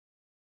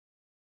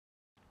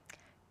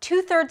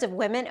2/3 of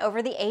women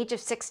over the age of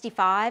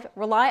 65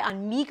 rely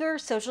on meager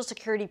Social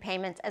Security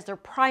payments as their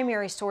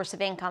primary source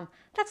of income.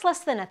 That's less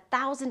than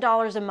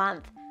 $1,000 a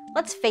month.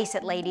 Let's face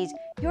it, ladies,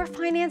 your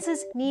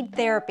finances need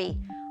therapy.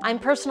 I'm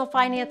personal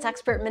finance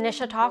expert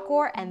Manisha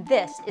Thakor, and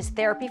this is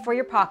Therapy for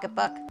Your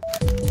Pocketbook.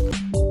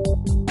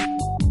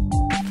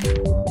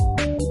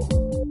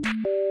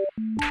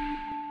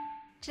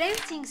 Today I'm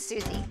seeing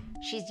Susie.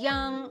 She's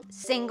young,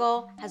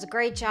 single, has a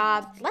great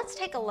job. Let's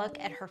take a look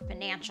at her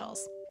financials.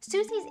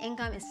 Susie's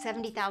income is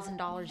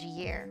 $70,000 a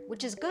year,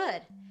 which is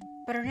good,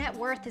 but her net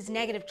worth is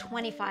negative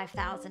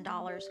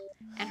 $25,000,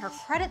 and her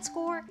credit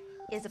score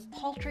is a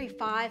paltry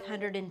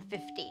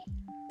 550.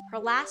 Her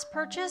last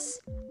purchase,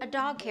 a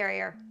dog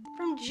carrier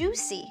from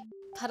Juicy.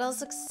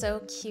 Puddles looks so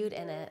cute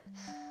in it.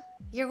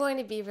 You're going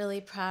to be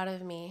really proud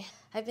of me.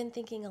 I've been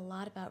thinking a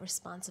lot about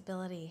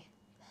responsibility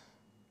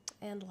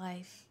and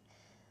life,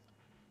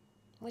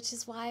 which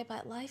is why I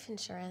bought life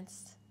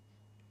insurance.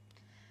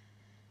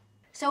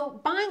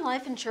 So buying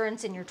life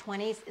insurance in your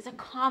 20s is a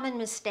common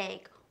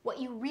mistake. What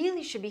you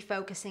really should be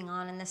focusing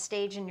on in this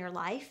stage in your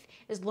life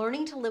is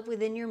learning to live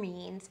within your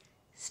means,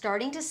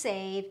 starting to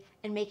save,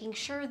 and making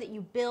sure that you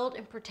build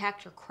and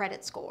protect your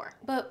credit score.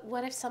 But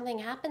what if something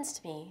happens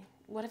to me?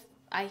 What if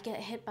I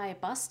get hit by a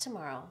bus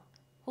tomorrow?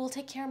 Who will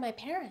take care of my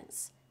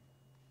parents?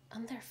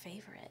 I'm their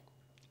favorite.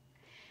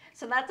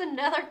 So that's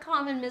another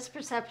common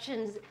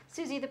misperception.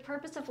 Susie, the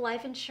purpose of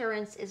life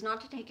insurance is not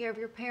to take care of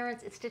your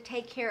parents, it's to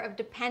take care of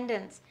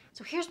dependents.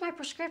 So here's my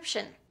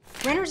prescription.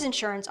 Renter's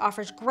insurance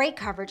offers great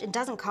coverage and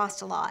doesn't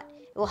cost a lot.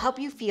 It will help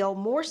you feel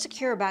more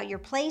secure about your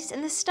place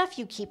and the stuff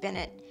you keep in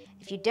it.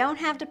 If you don't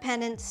have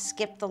dependents,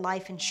 skip the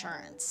life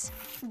insurance.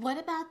 What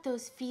about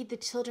those Feed the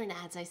Children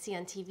ads I see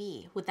on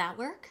TV? Would that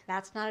work?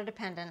 That's not a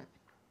dependent.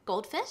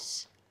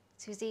 Goldfish?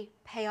 Susie,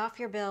 pay off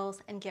your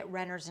bills and get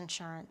renter's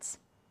insurance.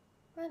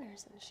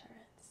 Renter's insurance.